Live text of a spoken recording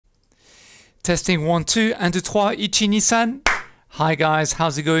Testing 1, 2, and 2, 3, Ichi Nissan. Hi guys,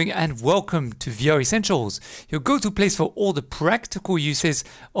 how's it going, and welcome to VR Essentials, your go-to place for all the practical uses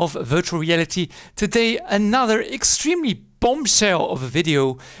of virtual reality. Today, another extremely bombshell of a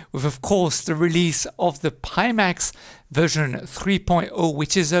video with, of course, the release of the Pimax version 3.0,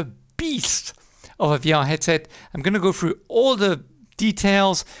 which is a beast of a VR headset. I'm going to go through all the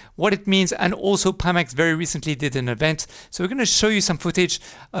details, what it means, and also Pimax very recently did an event, so we're going to show you some footage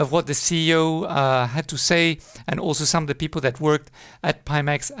of what the CEO had to say, and also some of the people that worked at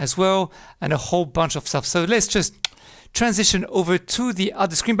Pimax as well, and a whole bunch of stuff. So let's just transition over to the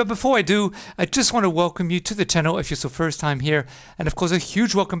other screen. But before I do, I just want to welcome you to the channel if it's your first time here, and of course a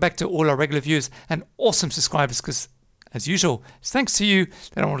huge welcome back to all our regular viewers and awesome subscribers, because as usual, it's thanks to you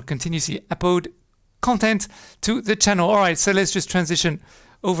that I want to continuously upload content to the channel. All right, so let's just transition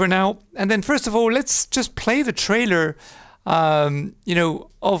over now, and then first of all, let's just play the trailer, you know,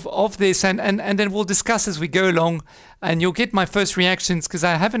 of this, and then we'll discuss as we go along, and you'll get my first reactions because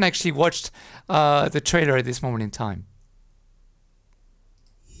I haven't actually watched the trailer at this moment in time.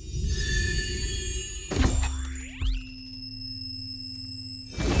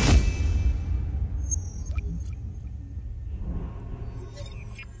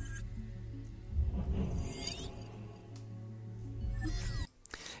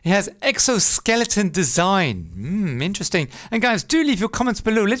 It has exoskeleton design. Interesting. And guys, do leave your comments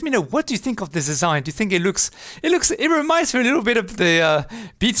below. Let me know, what do you think of this design? Do you think it reminds me a little bit of the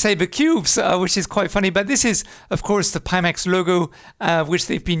Beat Saber cubes, which is quite funny. But this is, of course, the Pimax logo, which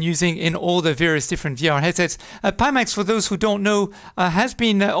they've been using in all the various different VR headsets. Pimax, for those who don't know, has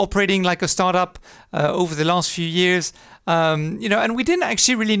been operating like a startup over the last few years. You know, and we didn't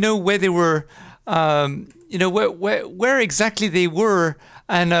actually really know where they were, you know, where exactly they were,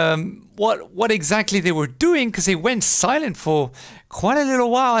 and what exactly they were doing, because they went silent for quite a little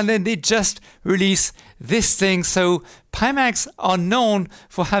while, and then they just released this thing. So Pimax are known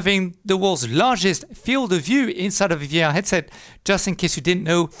for having the world's largest field of view inside of a VR headset, just in case you didn't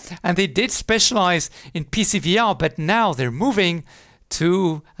know, and they did specialize in PCVR, but now they're moving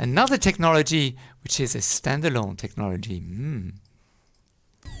to another technology, which is a standalone technology.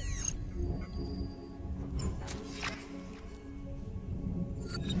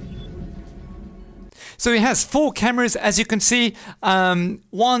 So it has 4 cameras, as you can see, 1,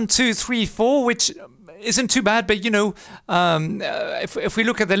 2, 3, 4, which isn't too bad, but you know, if we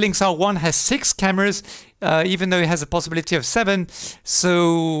look at the Lynx R1, has 6 cameras, even though it has a possibility of 7.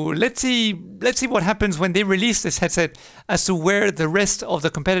 So let's see what happens when they release this headset as to where the rest of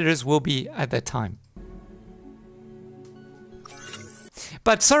the competitors will be at that time.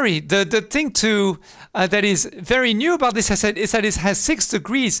 But sorry, the thing too that is very new about this headset is that it has 6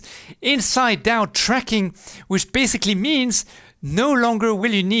 degrees inside down tracking, which basically means no longer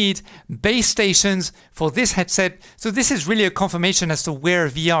will you need base stations for this headset. So this is really a confirmation as to where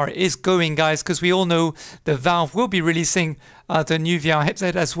VR is going, guys, because we all know the Valve will be releasing the new VR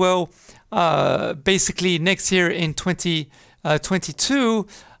headset as well, basically next year in 2022.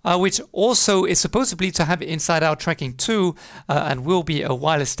 Which also is supposedly to have inside-out tracking too, and will be a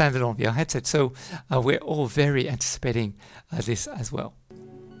wireless standalone VR headset. So we're all very anticipating this as well.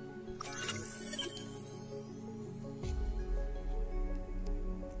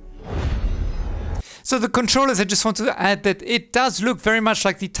 So the controllers, I just want to add that it does look very much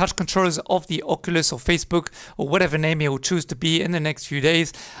like the touch controllers of the Oculus or Facebook or whatever name it will choose to be in the next few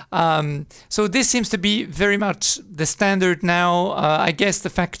days. So this seems to be very much the standard now. I guess the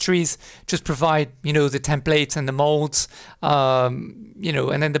factories just provide, you know, the templates and the molds, you know,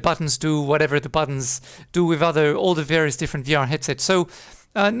 and then the buttons do whatever the buttons do with all the various different VR headsets. So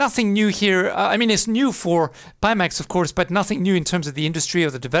nothing new here. I mean, it's new for Pimax, of course, but nothing new in terms of the industry or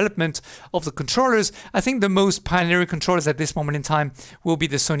the development of the controllers. I think the most pioneering controllers at this moment in time will be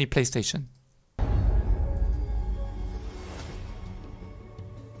the Sony PlayStation.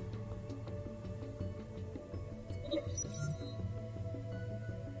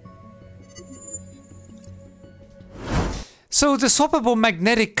 So the swappable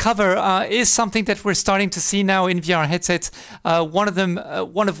magnetic cover is something that we're starting to see now in VR headsets. One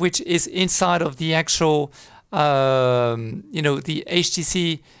of which is inside of the actual, you know, the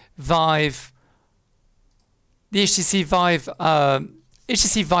HTC Vive, HTC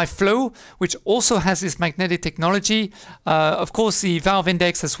Vive Flow, which also has this magnetic technology. Of course, the Valve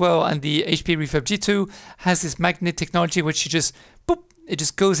Index as well, and the HP Refurb G2 has this magnet technology, which you just boop. It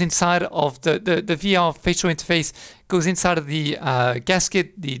just goes inside of the VR facial interface, goes inside of the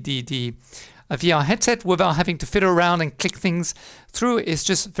gasket, the VR headset, without having to fiddle around and click things through. It's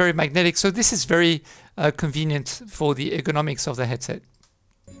just very magnetic. So this is very convenient for the ergonomics of the headset.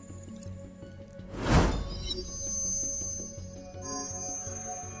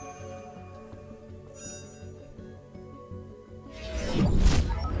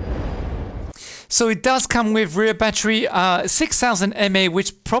 So it does come with rear battery, 6000 mAh,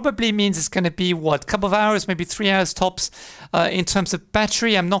 which probably means it's going to be what, a couple of hours, maybe 3 hours tops in terms of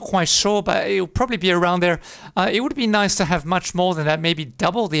battery. I'm not quite sure, but it'll probably be around there. It would be nice to have much more than that, maybe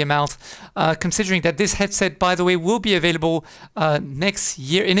double the amount, considering that this headset, by the way, will be available next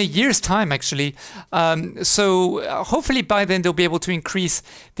year, in a year's time actually. So hopefully by then they'll be able to increase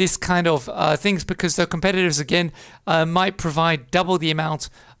this kind of things, because the competitors again might provide double the amount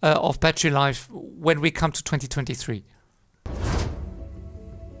of battery life when we come to 2023.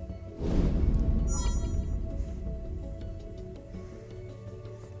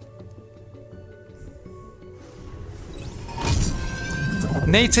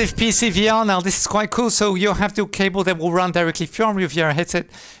 Native PCVR. Now this is quite cool. So you'll have the cable that will run directly from your VR headset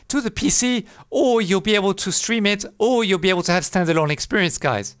to the PC, or you'll be able to stream it, or you'll be able to have standalone experience,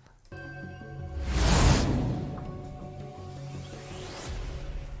 guys.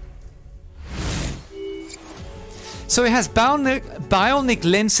 So it has bionic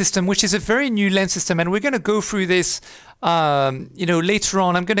lens system, which is a very new lens system, and we're going to go through this, you know, later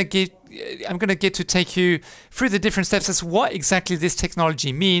on. I'm going to get to take you through the different steps as what exactly this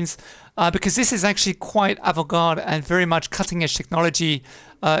technology means, because this is actually quite avant-garde and very much cutting-edge technology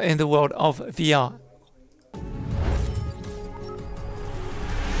in the world of VR.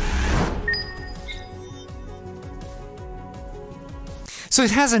 So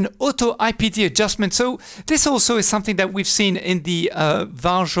it has an auto IPD adjustment. So this also is something that we've seen in the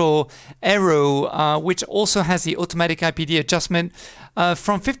Varjo Aero, which also has the automatic IPD adjustment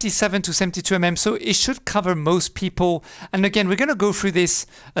from 57 to 72 mm. So it should cover most people. And again, we're going to go through this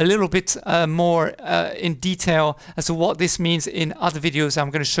a little bit more in detail as to what this means in other videos I'm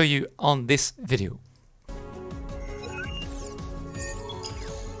going to show you on this video.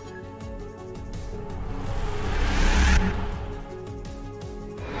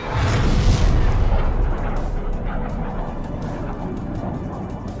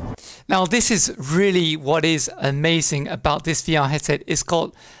 Now this is really what is amazing about this VR headset. It's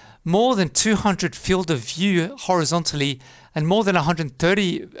got more than 200 field of view horizontally and more than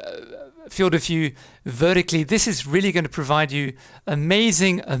 130 field of view vertically. This is really going to provide you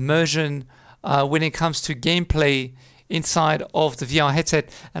amazing immersion when it comes to gameplay inside of the VR headset.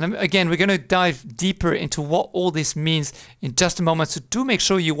 And again, we're going to dive deeper into what all this means in just a moment. So do make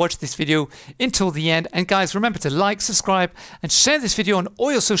sure you watch this video until the end. And guys, remember to like, subscribe, and share this video on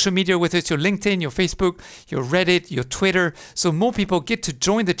all your social media, whether it's your LinkedIn, your Facebook, your Reddit, your Twitter, so more people get to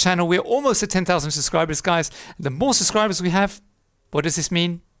join the channel. We're almost at 10,000 subscribers, guys. And the more subscribers we have, what does this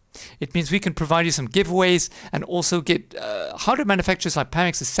mean? It means we can provide you some giveaways and also get hardware manufacturers like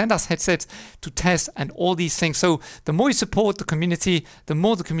Pimax to send us headsets to test and all these things. So the more you support the community, the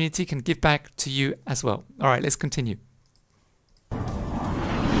more the community can give back to you as well. All right, let's continue.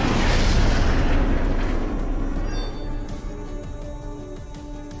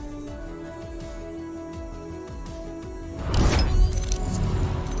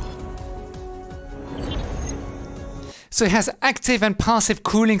 So it has active and passive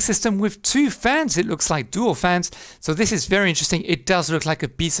cooling system with 2 fans. It looks like dual fans. So this is very interesting. It does look like a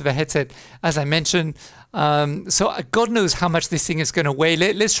beast of a headset, as I mentioned. So God knows how much this thing is going to weigh.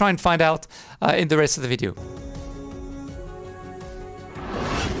 Let's try and find out in the rest of the video.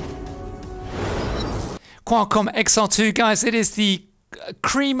 Qualcomm XR2, guys. It is the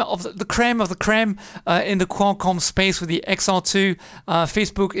cream of the creme in the Qualcomm space with the XR2.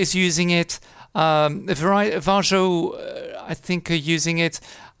 Facebook is using it. Varjo, I think, are using it,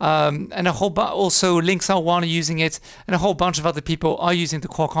 and a whole bunch. Also, Lynx R1 are using it, and a whole bunch of other people are using the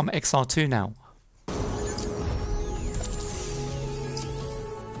Qualcomm XR2 now.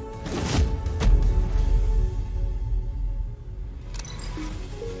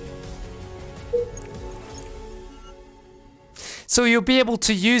 So you'll be able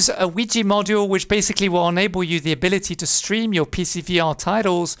to use a Wigic module, which basically will enable you the ability to stream your PCVR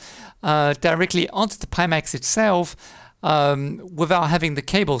titles directly onto the Pimax itself without having the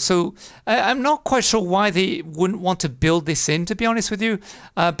cable. So I'm not quite sure why they wouldn't want to build this in, to be honest with you.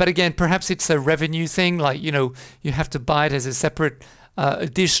 But again, perhaps it's a revenue thing, like, you know, you have to buy it as a separate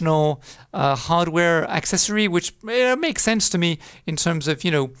additional hardware accessory, which makes sense to me in terms of,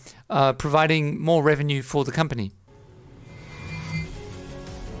 you know, providing more revenue for the company.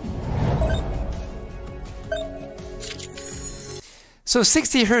 So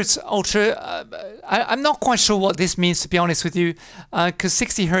 60 Hz Ultra, I'm not quite sure what this means, to be honest with you, because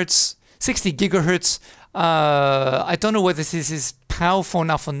 60 gigahertz, I don't know whether this is powerful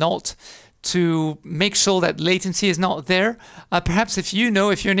enough or not to make sure that latency is not there. Perhaps if you know,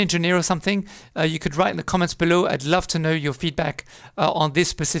 if you're an engineer or something, you could write in the comments below. I'd love to know your feedback on this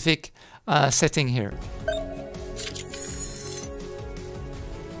specific setting here.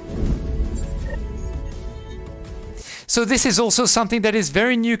 So this is also something that is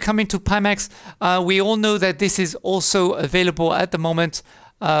very new coming to Pimax. We all know that this is also available at the moment.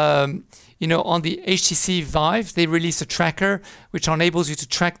 You know, on the HTC Vive, they released a tracker which enables you to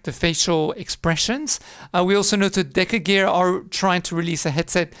track the facial expressions. We also know that Deca Gear are trying to release a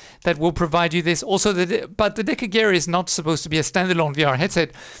headset that will provide you this. Also, but the Deca Gear is not supposed to be a standalone VR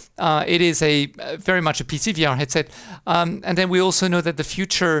headset. It is very much a PCVR headset. And then we also know that the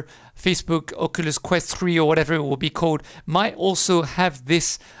future Facebook Oculus Quest 3 or whatever it will be called might also have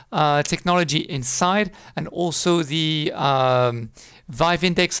this technology inside, and also the Vive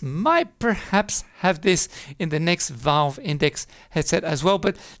Index might perhaps have this in the next Valve Index headset as well,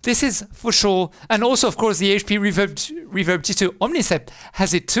 but this is for sure. And also, of course, the HP Reverb G2 Omnicept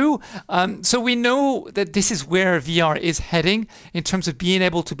has it too. So we know that this is where VR is heading in terms of being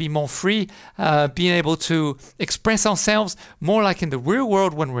able to be more free, being able to express ourselves more like in the real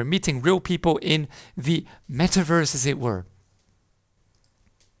world when we're meeting real people in the metaverse, as it were.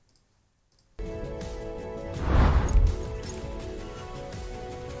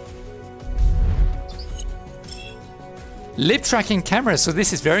 Lip tracking camera, so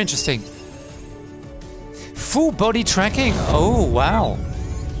this is very interesting. Full body tracking. Oh, wow.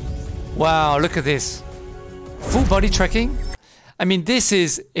 Wow, look at this. Full body tracking. I mean, this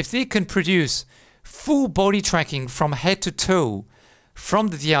is, if they can produce full body tracking from head to toe from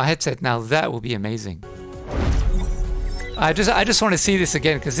the VR headset, now that will be amazing. I just want to see this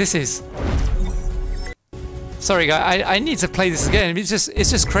again, because this is... Sorry, guys, I need to play this again. It's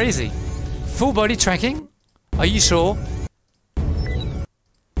just crazy. Full body tracking? Are you sure?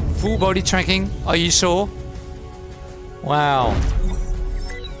 Full body tracking? Are you sure? Wow.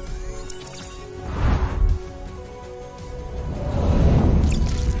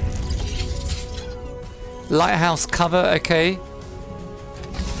 Lighthouse cover, okay.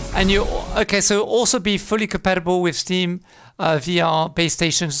 And you, okay, so also be fully compatible with Steam VR base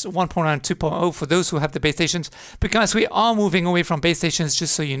stations 1.9 and 2.0 for those who have the base stations, because we are moving away from base stations,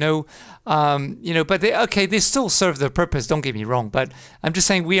 just so you know. You know, but they still serve their purpose, don't get me wrong, but I'm just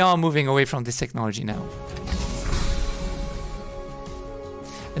saying we are moving away from this technology now.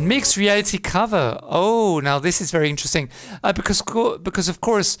 And mixed reality cover. Oh, now this is very interesting, because of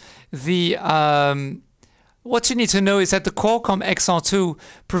course the what you need to know is that the Qualcomm XR2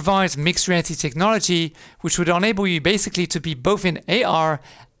 provides mixed reality technology, which would enable you basically to be both in AR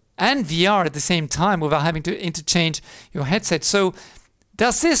and VR at the same time without having to interchange your headset. So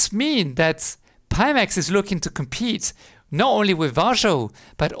does this mean that Pimax is looking to compete not only with Varjo,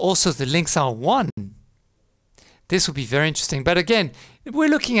 but also the Lynx R1? This will be very interesting. But again, we're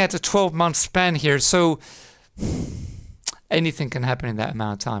looking at a 12-month span here, so anything can happen in that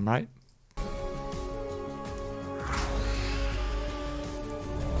amount of time, right?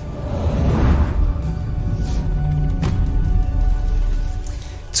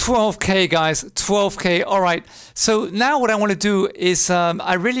 $12K, guys, $12K. All right. So now what I want to do is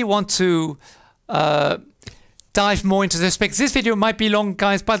I really want to dive more into the specs. This video might be long,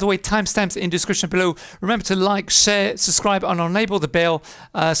 guys. By the way, timestamps in description below. Remember to like, share, subscribe, and enable the bell.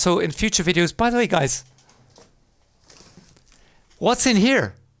 So in future videos. By the way, guys, what's in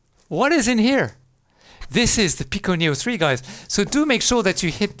here? What is in here? This is the Pico Neo 3, guys. So do make sure that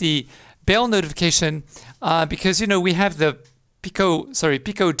you hit the bell notification because, you know, we have the Pico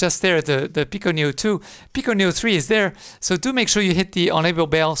just there, the Pico Neo 2. Pico Neo 3 is there, so do make sure you hit the enable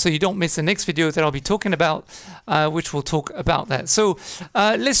bell so you don't miss the next video that I'll be talking about, which will talk about that. So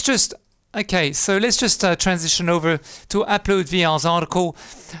let's just transition over to Upload VR's article.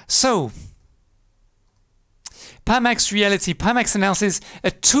 So Pimax Reality. Pimax announces a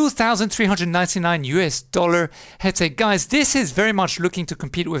 $2,399 US headset. Guys, this is very much looking to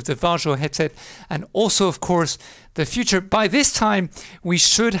compete with the Varjo headset and also, of course, the future. By this time, we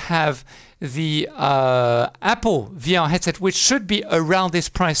should have the Apple VR headset, which should be around this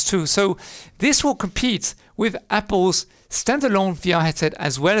price too. So this will compete with Apple's standalone VR headset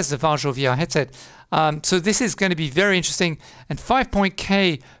as well as the Varjo VR headset. So this is going to be very interesting. And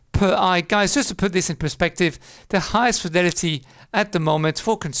 5.K per eye. Guys, just to put this in perspective, the highest fidelity at the moment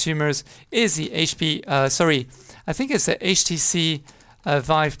for consumers is the I think it's the HTC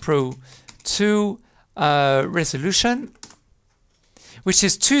Vive Pro 2 resolution, which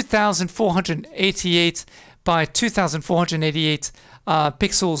is 2488 by 2488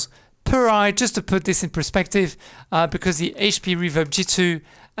 pixels per eye, just to put this in perspective, because the HP Reverb G2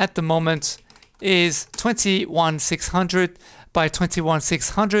 at the moment is 21600 by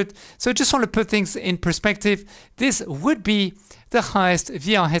 21600. So just want to put things in perspective. This would be the highest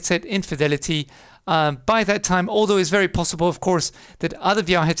VR headset in fidelity by that time, although it's very possible, of course, that other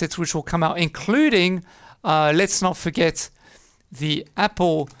VR headsets which will come out, including, let's not forget, the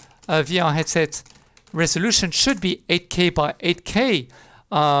Apple VR headset resolution should be 8K by 8K,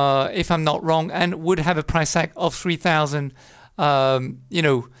 if I'm not wrong, and would have a price tag of 3,000, you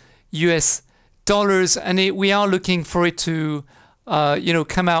know, US dollars, and we are looking for it to, you know,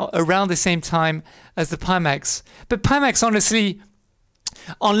 come out around the same time as the Pimax. But Pimax, honestly,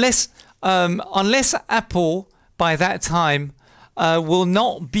 unless Apple by that time will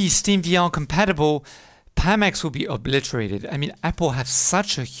not be SteamVR compatible, Pimax will be obliterated. I mean, Apple have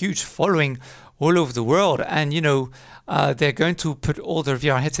such a huge following all over the world, and you know, they're going to put all their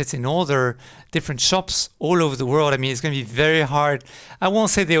VR headsets in all their different shops all over the world. I mean, it's going to be very hard. I won't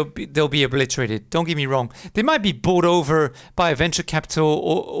say they'll be obliterated. Don't get me wrong. They might be bought over by a venture capital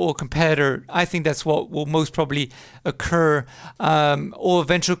or competitor. I think that's what will most probably occur. Or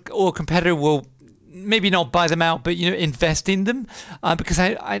a competitor will maybe not buy them out, but you know, invest in them, because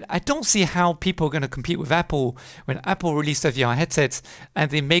I don't see how people are going to compete with Apple when Apple released their VR headsets and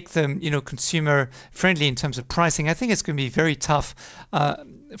they make them, you know, consumer friendly in terms of pricing. I think it's going to be very tough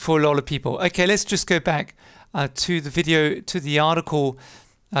for a lot of people. Okay, let's just go back to the video, to the article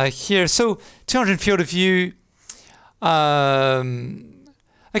here. So 200 field of view. Okay,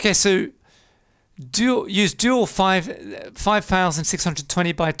 so use dual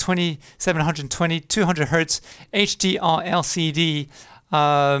 5620 by 2720 200 Hertz HDR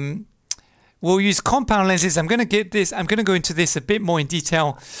LCD. We'll use compound lenses. I'm going to go into this a bit more in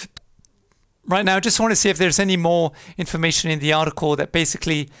detail right now. I just want to see if there's any more information in the article that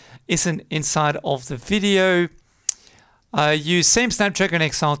basically isn't inside of the video. Use same Snapdragon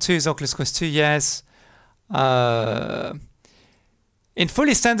XR2 as Oculus Quest 2, yes. In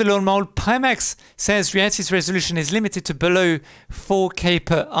fully standalone mode, Pimax says Reality's resolution is limited to below 4K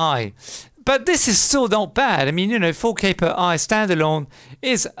per eye. But this is still not bad. I mean, you know, 4K per eye standalone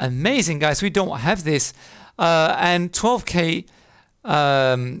is amazing, guys. We don't have this. And 12K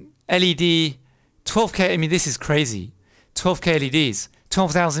LED, 12K, I mean, this is crazy. 12K LEDs,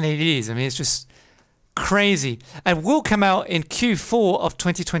 12,000 LEDs. I mean, it's just crazy. And will come out in Q4 of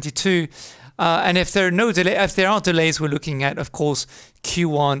 2022. And if there are delays, we're looking at, of course,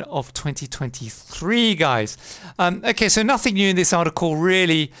 Q1 of 2023, guys. Okay, so nothing new in this article,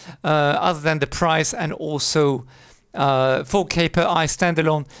 really, other than the price and also 4K per eye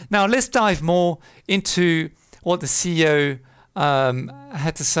standalone. Now, let's dive more into what the CEO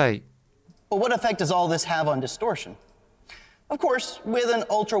had to say. Well, what effect does all this have on distortion? Of course, with an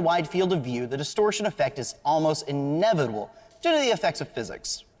ultra-wide field of view, the distortion effect is almost inevitable due to the effects of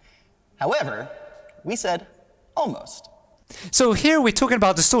physics. However, we said almost. So here we're talking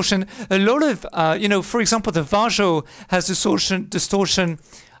about distortion. A lot of, you know, for example, the Vajo has distortion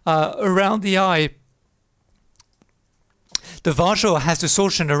around the eye. The Vajo has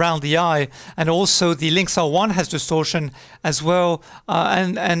distortion around the eye, and also the Lynx R1 has distortion as well.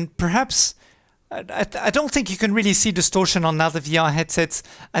 And perhaps, I don't think you can really see distortion on other VR headsets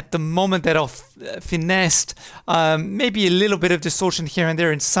at the moment that are finessed. Maybe a little bit of distortion here and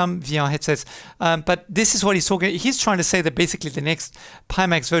there in some VR headsets. But this is what he's talking. He's trying to say that basically the next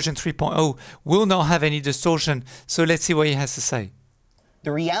Pimax version 3.0 will not have any distortion. So let's see what he has to say.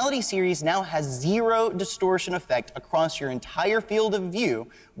 The Reality series now has zero distortion effect across your entire field of view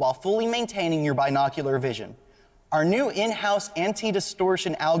while fully maintaining your binocular vision. Our new in-house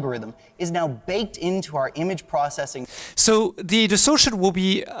anti-distortion algorithm is now baked into our image processing. So the distortion will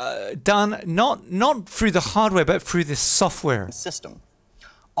be done not through the hardware, but through the software system.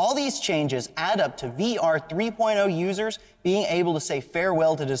 All these changes add up to VR 3.0 users being able to say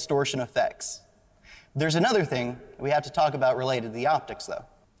farewell to distortion effects. There's another thing we have to talk about related to the optics, though.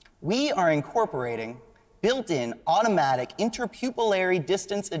 We are incorporating built-in automatic interpupillary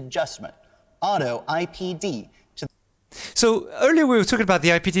distance adjustment, auto IPD. So earlier we were talking about the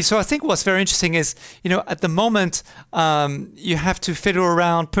IPD. So I think what's very interesting is, you know, at the moment you have to fiddle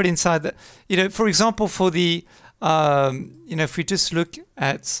around, put inside the, you know, for example, for the, you know, if we just look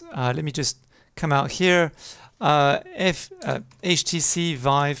at, let me just come out here, HTC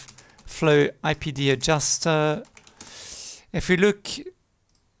Vive Flow IPD adjuster. If we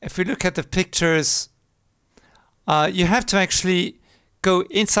look at the pictures, you have to actually go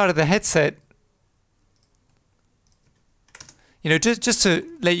inside of the headset. You know, just to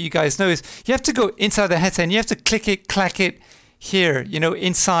let you guys know, is you have to go inside the headset and you have to click it, clack it here, you know,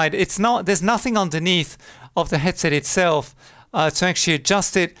 inside. It's not, there's nothing underneath of the headset itself to actually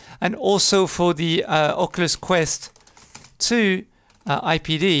adjust it. And also for the Oculus Quest 2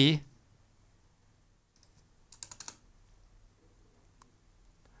 IPD,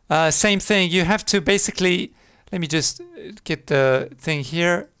 Same thing. You have to basically, let me just get the thing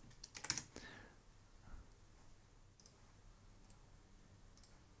here.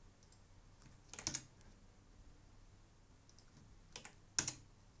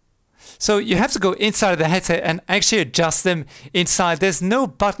 So you have to go inside of the headset and actually adjust them inside. There's no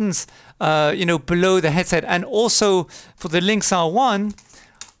buttons, you know, below the headset. And also for the Lynx R1,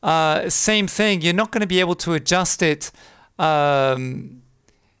 same thing. You're not going to be able to adjust it.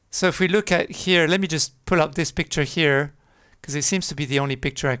 So if we look at here, let me just pull up this picture here, because it seems to be the only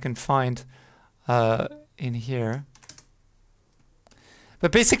picture I can find in here.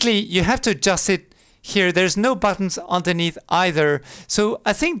 But basically, you have to adjust it here. There's no buttons underneath either. So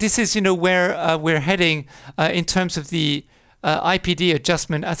I think this is, you know, where we're heading in terms of the IPD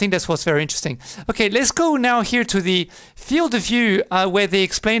adjustment. I think that's what's very interesting. Okay, let's go now here to the field of view where they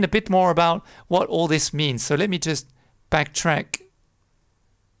explain a bit more about what all this means. So let me just backtrack.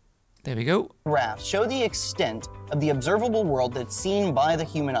 There we go. Graphs show the extent of the observable world that's seen by the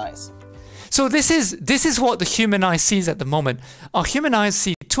human eyes. So this is what the human eye sees at the moment. Our human eyes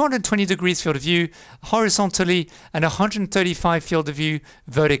see 220 degrees field of view horizontally and 135 field of view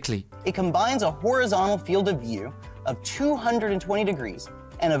vertically. It combines a horizontal field of view of 220 degrees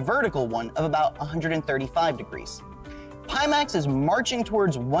and a vertical one of about 135 degrees. Pimax is marching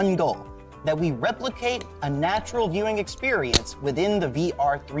towards one goal, that we replicate a natural viewing experience within the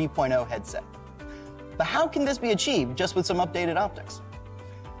VR 3.0 headset. But how can this be achieved just with some updated optics?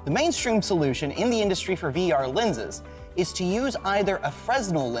 The mainstream solution in the industry for VR lenses is to use either a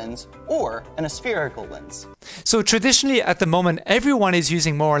Fresnel lens or an aspherical lens. So traditionally at the moment, everyone is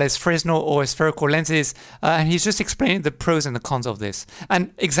using more or less Fresnel or spherical lenses, and he's just explaining the pros and the cons of this,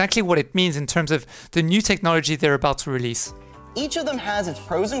 and exactly what it means in terms of the new technology they're about to release. Each of them has its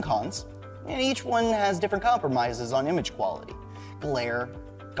pros and cons, and each one has different compromises on image quality, glare,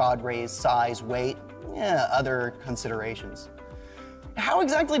 God rays, size, weight, other considerations. How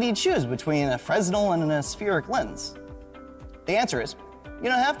exactly do you choose between a Fresnel and an aspheric lens? The answer is, you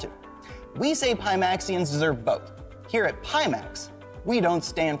don't have to. We say Pimaxians deserve both. Here at Pimax, we don't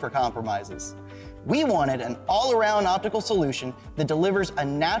stand for compromises. We wanted an all-around optical solution that delivers a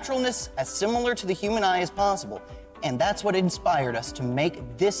naturalness as similar to the human eye as possible, and that's what inspired us to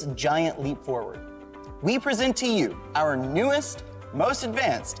make this giant leap forward. We present to you our newest, most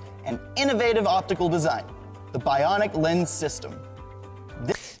advanced, and innovative optical design, the Bionic Lens System.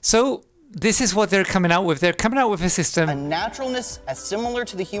 So this is what they're coming out with. They're coming out with a system. A naturalness as similar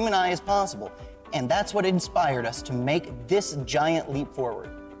to the human eye as possible, and that's what inspired us to make this giant leap forward.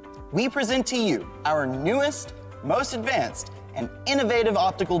 We present to you our newest, most advanced, and innovative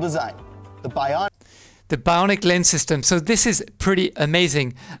optical design, the Bionic Lens System. So this is pretty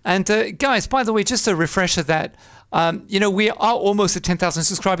amazing. And guys, by the way, just a refresher that you know, we are almost at 10,000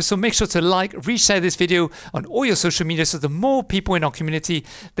 subscribers, so make sure to like, reshare this video on all your social media, so the more people in our community,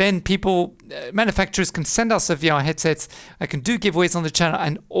 then people, manufacturers can send us the VR headsets. I can do giveaways on the channel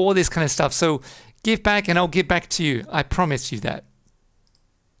and all this kind of stuff. So give back and I'll give back to you. I promise you that.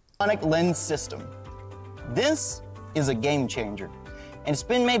 Bionic Lens System. This is a game changer, and it's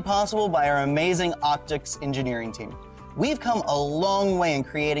been made possible by our amazing optics engineering team. We've come a long way in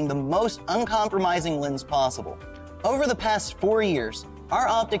creating the most uncompromising lens possible. Over the past 4 years, our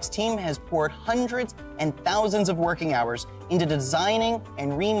optics team has poured hundreds and thousands of working hours into designing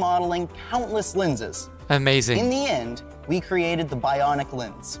and remodeling countless lenses. Amazing. In the end, we created the Bionic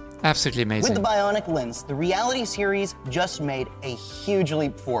Lens. Absolutely amazing. With the Bionic Lens, the Reality series just made a huge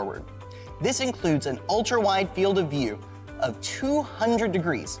leap forward. This includes an ultra-wide field of view of 200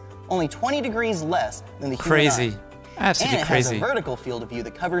 degrees, only 20 degrees less than the human eye. Absolutely and it crazy. has a vertical field of view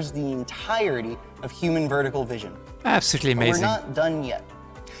that covers the entirety of human vertical vision. Absolutely amazing. But we're not done yet.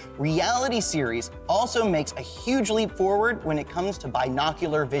 Reality series also makes a huge leap forward when it comes to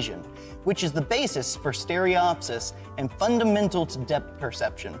binocular vision, which is the basis for stereopsis and fundamental to depth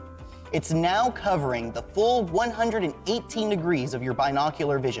perception. It's now covering the full 118 degrees of your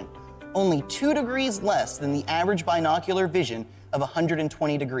binocular vision, only 2 degrees less than the average binocular vision of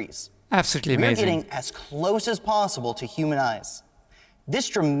 120 degrees. Absolutely amazing. We're getting as close as possible to human eyes. This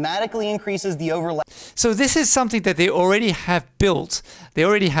dramatically increases the overlap. So this is something that they already have built. They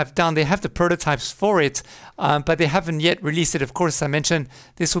already have done. They have the prototypes for it, but they haven't yet released it. Of course, as I mentioned,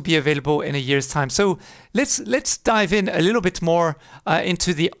 this will be available in a year's time. So let's dive in a little bit more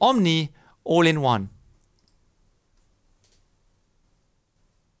into the Omni all-in-one.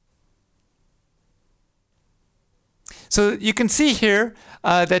 So you can see here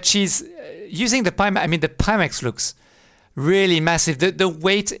that she's using the Pimax. I mean, the Pimax looks really massive. The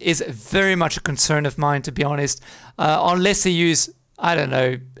weight is very much a concern of mine, to be honest, unless they use I don't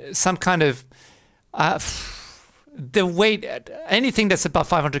know, some kind of the weight, anything that's above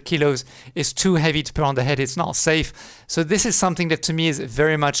 500 kilos is too heavy to put on the head. It's not safe. So this is something that to me is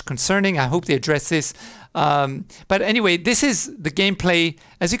very much concerning. I hope they address this. But anyway, this is the gameplay.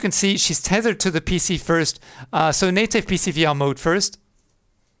 As you can see, she's tethered to the PC first. So native PCVR mode first.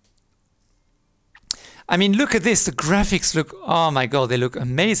 I mean, look at this. The graphics look, oh my God, they look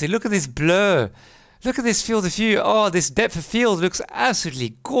amazing. Look at this blur. Look at this field of view. Oh, this depth of field looks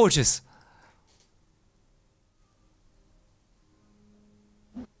absolutely gorgeous.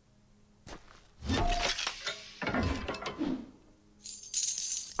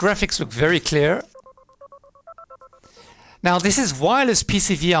 Graphics look very clear. Now this is wireless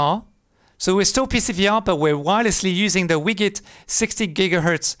PCVR. So we're still PCVR, but we're wirelessly using the Wigic 60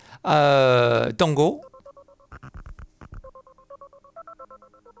 GHz dongle.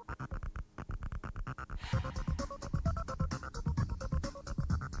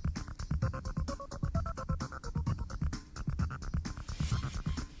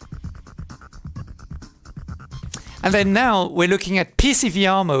 And then now we're looking at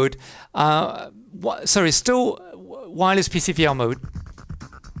PCVR mode. Sorry, still wireless PCVR mode.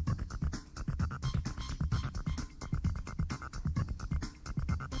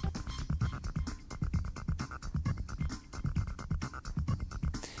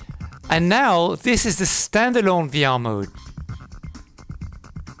 And now this is the standalone VR mode.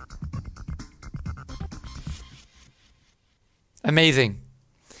 Amazing.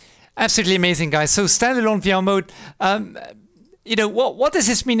 Absolutely amazing, guys. So standalone VR mode, you know, what does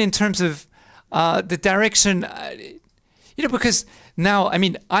this mean in terms of the direction? You know, because now, I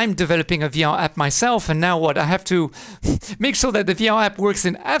mean, I'm developing a VR app myself, and now what? I have to make sure that the VR app works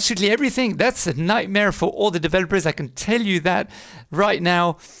in absolutely everything. That's a nightmare for all the developers. I can tell you that right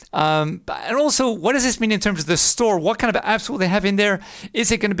now. And also, what does this mean in terms of the store? What kind of apps will they have in there?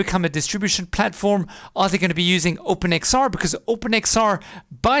 Is it going to become a distribution platform? Are they going to be using OpenXR? Because OpenXR,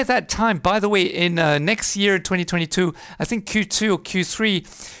 by that time, by the way, in next year, 2022, I think Q2 or Q3,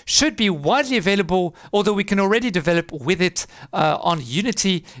 should be widely available, although we can already develop with it on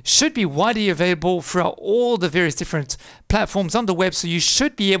Unity, should be widely available throughout all the various different platforms on the web. So you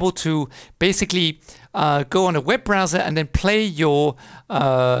should be able to basically go on a web browser and then play your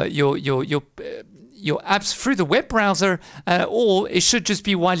apps through the web browser, or it should just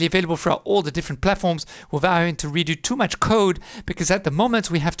be widely available for all the different platforms without having to redo too much code, because at the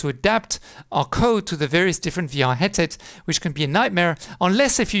moment we have to adapt our code to the various different VR headsets, which can be a nightmare,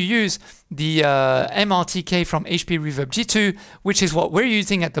 unless if you use the MRTK from HP Reverb G2, which is what we're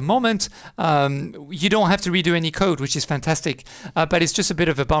using at the moment. You don't have to redo any code, which is fantastic, but it's just a bit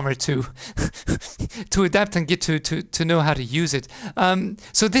of a bummer to to adapt and get to know how to use it.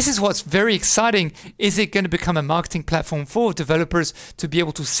 So this is what's very exciting. Is it going to become a marketing platform for developers to be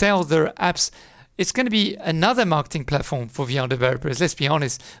able to sell their apps? It's going to be another marketing platform for VR developers, let's be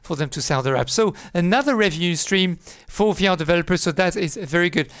honest, for them to sell their apps. So another revenue stream for VR developers, so that is very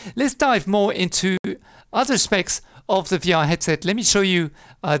good. Let's dive more into other specs of the VR headset. Let me show you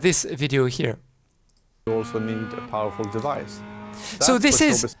this video here. You also need a powerful device. So this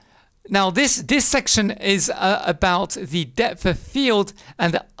is... Now this section is about the depth of field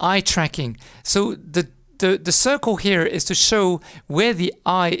and the eye tracking. So the circle here is to show where the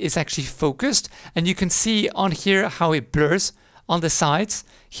eye is actually focused, and you can see on here how it blurs on the sides.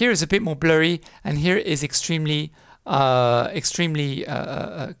 Here is a bit more blurry, and here is extremely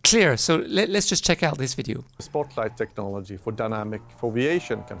clear. So let's just check out this video. Spotlight technology for dynamic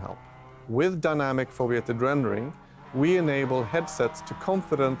foveation can help. With dynamic foveated rendering, we enable headsets to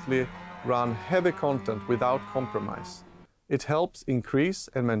confidently run heavy content without compromise. It helps increase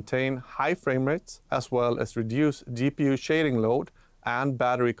and maintain high frame rates, as well as reduce GPU shading load and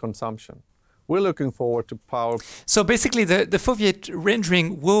battery consumption. We're looking forward to power. So basically the foveate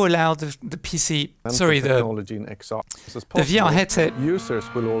rendering will allow the PC, sorry, technology in XR. The VR headset users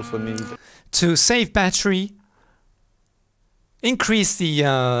will also need to save battery, increase the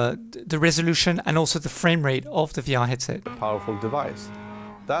resolution and also the frame rate of the VR headset. A powerful device.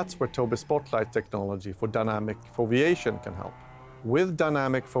 That's where Tobii Spotlight technology for dynamic foveation can help. With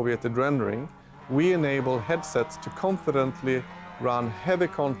dynamic foveated rendering, we enable headsets to confidently run heavy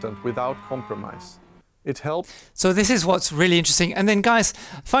content without compromise. It helps. So this is what's really interesting. And then guys,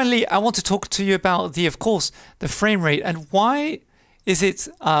 finally, I want to talk to you about of course, the frame rate, and why is it,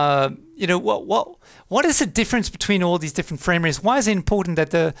 you know, what is the difference between all these different frame rates? Why is it important that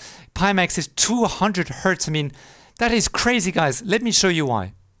the Pimax is 200 Hertz? I mean, that is crazy, guys. Let me show you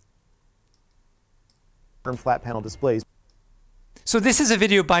why. Flat panel displays. So this is a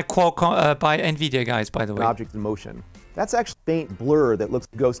video by Qualcomm, by NVIDIA, guys, by the way. An object in motion. That's actually a faint blur that looks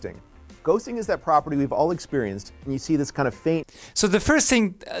ghosting. Ghosting is that property we've all experienced, and you see this kind of faint... So the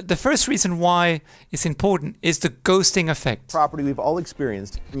first reason why it's important is the ghosting effect. ...property we've all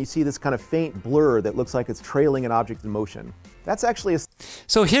experienced, and you see this kind of faint blur that looks like it's trailing an object in motion. That's actually a...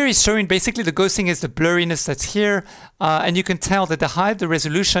 So here he's showing basically the ghosting is the blurriness that's here, and you can tell that the higher the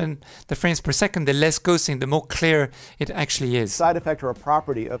resolution, the frames per second, the less ghosting, the more clear it actually is. ...side effect or a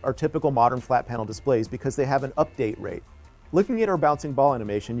property of our typical modern flat panel displays because they have an update rate. Looking at our bouncing ball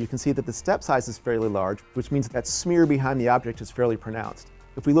animation, you can see that the step size is fairly large, which means that smear behind the object is fairly pronounced.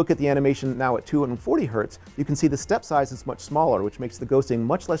 If we look at the animation now at 240 Hz, you can see the step size is much smaller, which makes the ghosting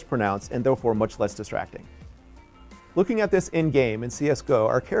much less pronounced and therefore much less distracting. Looking at this in-game in CSGO,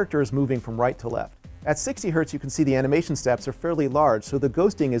 our character is moving from right to left. At 60 Hz, you can see the animation steps are fairly large, so the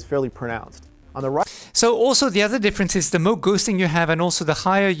ghosting is fairly pronounced. On the right... So also the other difference is the more ghosting you have and also the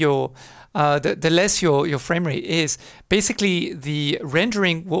higher your, the less your frame rate is, basically the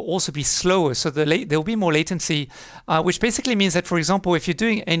rendering will also be slower, so there will be more latency, which basically means that, for example, if you're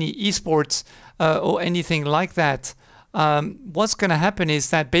doing any esports or anything like that, what's going to happen is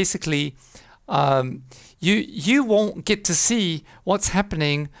that basically you won't get to see what's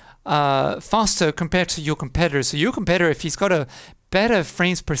happening faster compared to your competitor. So your competitor, if he's got a better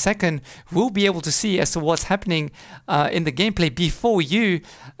frames per second, will be able to see as to what's happening in the gameplay before you.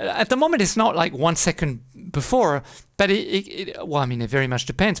 At the moment, it's not like 1 second before, but well, I mean, it very much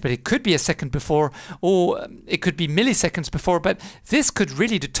depends, but it could be a second before, or it could be milliseconds before, but this could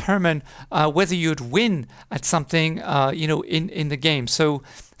really determine whether you'd win at something, you know, in the game. So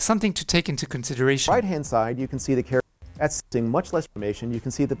something to take into consideration. Right-hand side, you can see the character at much less information. You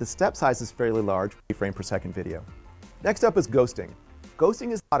can see that the step size is fairly large, frame per second video. Next up is ghosting.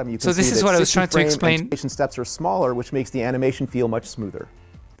 Ghosting is bottom. You can so this see is that what I was trying to explain. Animation steps are smaller, which makes the animation feel much smoother.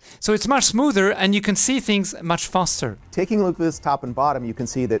 So it's much smoother, and you can see things much faster. Taking a look at this top and bottom, you can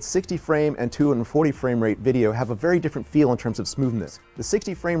see that 60 frame and 240 frame rate video have a very different feel in terms of smoothness. The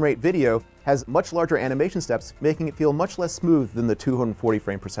 60 frame rate video has much larger animation steps, making it feel much less smooth than the 240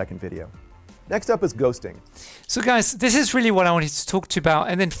 frame per second video. Next up is ghosting. So guys, this is really what I wanted to talk to you about.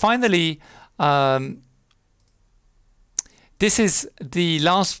 And then finally, this is the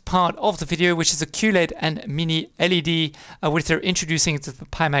last part of the video, which is a QLED and mini LED, which they're introducing to the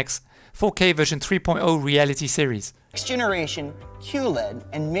Pimax 4K version 3.0 reality series. Next generation QLED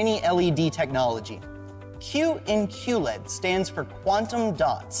and mini LED technology. Q in QLED stands for quantum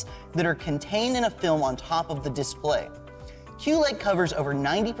dots that are contained in a film on top of the display. QLED covers over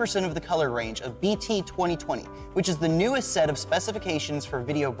 90% of the color range of BT 2020, which is the newest set of specifications for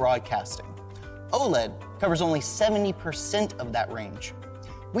video broadcasting. OLED covers only 70% of that range.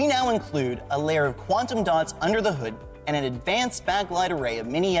 We now include a layer of quantum dots under the hood and an advanced backlight array of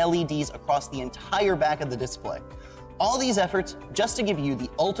mini LEDs across the entire back of the display. All these efforts just to give you the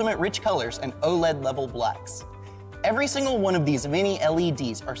ultimate rich colors and OLED level blacks. Every single one of these mini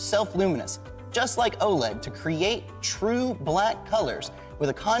LEDs are self-luminous, just like OLED, to create true black colors with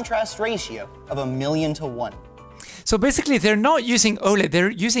a contrast ratio of 1,000,000 to 1. So basically, they're not using OLED,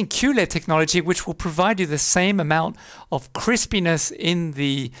 they're using QLED technology, which will provide you the same amount of crispiness in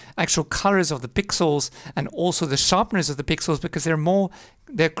the actual colors of the pixels and also the sharpness of the pixels, because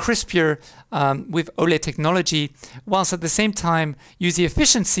they're crispier with OLED technology, whilst at the same time use the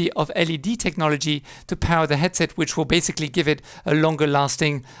efficiency of LED technology to power the headset, which will basically give it a longer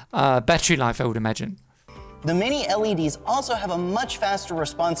lasting battery life, I would imagine. The mini LEDs also have a much faster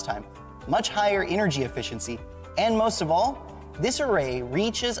response time, much higher energy efficiency, and most of all, this array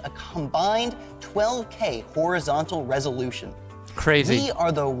reaches a combined 12K horizontal resolution. Crazy. We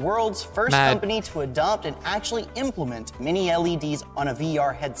are the world's first company to adopt and actually implement mini LEDs on a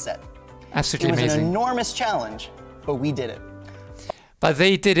VR headset. Absolutely amazing. It was amazing. an enormous challenge, but we did it. But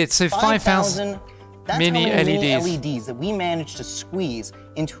they did it. So 5,000 mini LEDs that we managed to squeeze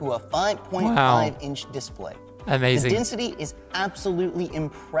into a 5.5-inch display. Amazing. The density is absolutely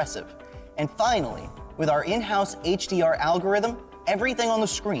impressive. And finally, with our in-house HDR algorithm, everything on the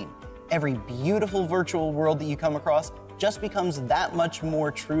screen, every beautiful virtual world that you come across, just becomes that much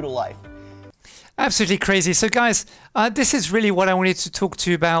more true to life. Absolutely crazy. So guys, this is really what I wanted to talk to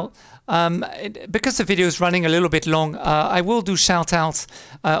you about. Because the video is running a little bit long, I will do shout outs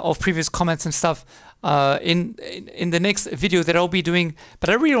of previous comments and stuff in the next video that I'll be doing. But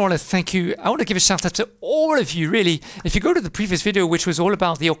I really want to thank you. I want to give a shout out to all of you, really. If you go to the previous video, which was all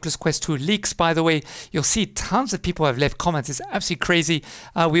about the Oculus Quest 2 leaks, by the way, you'll see tons of people have left comments. It's absolutely crazy.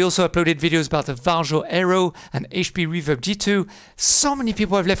 We also uploaded videos about the Varjo Aero and HP Reverb G2. So many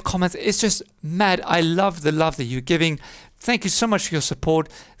people have left comments. It's just mad. I love the love that you're giving. Thank you so much for your support.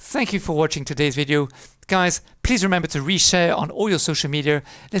 Thank you for watching today's video. Guys, please remember to reshare on all your social media.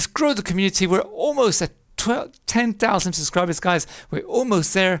 Let's grow the community. We're almost at 10,000 subscribers, guys. We're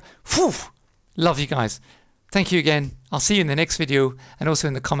almost there. Whew. Love you guys. Thank you again. I'll see you in the next video and also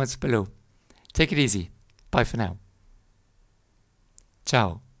in the comments below. Take it easy. Bye for now.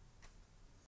 Ciao.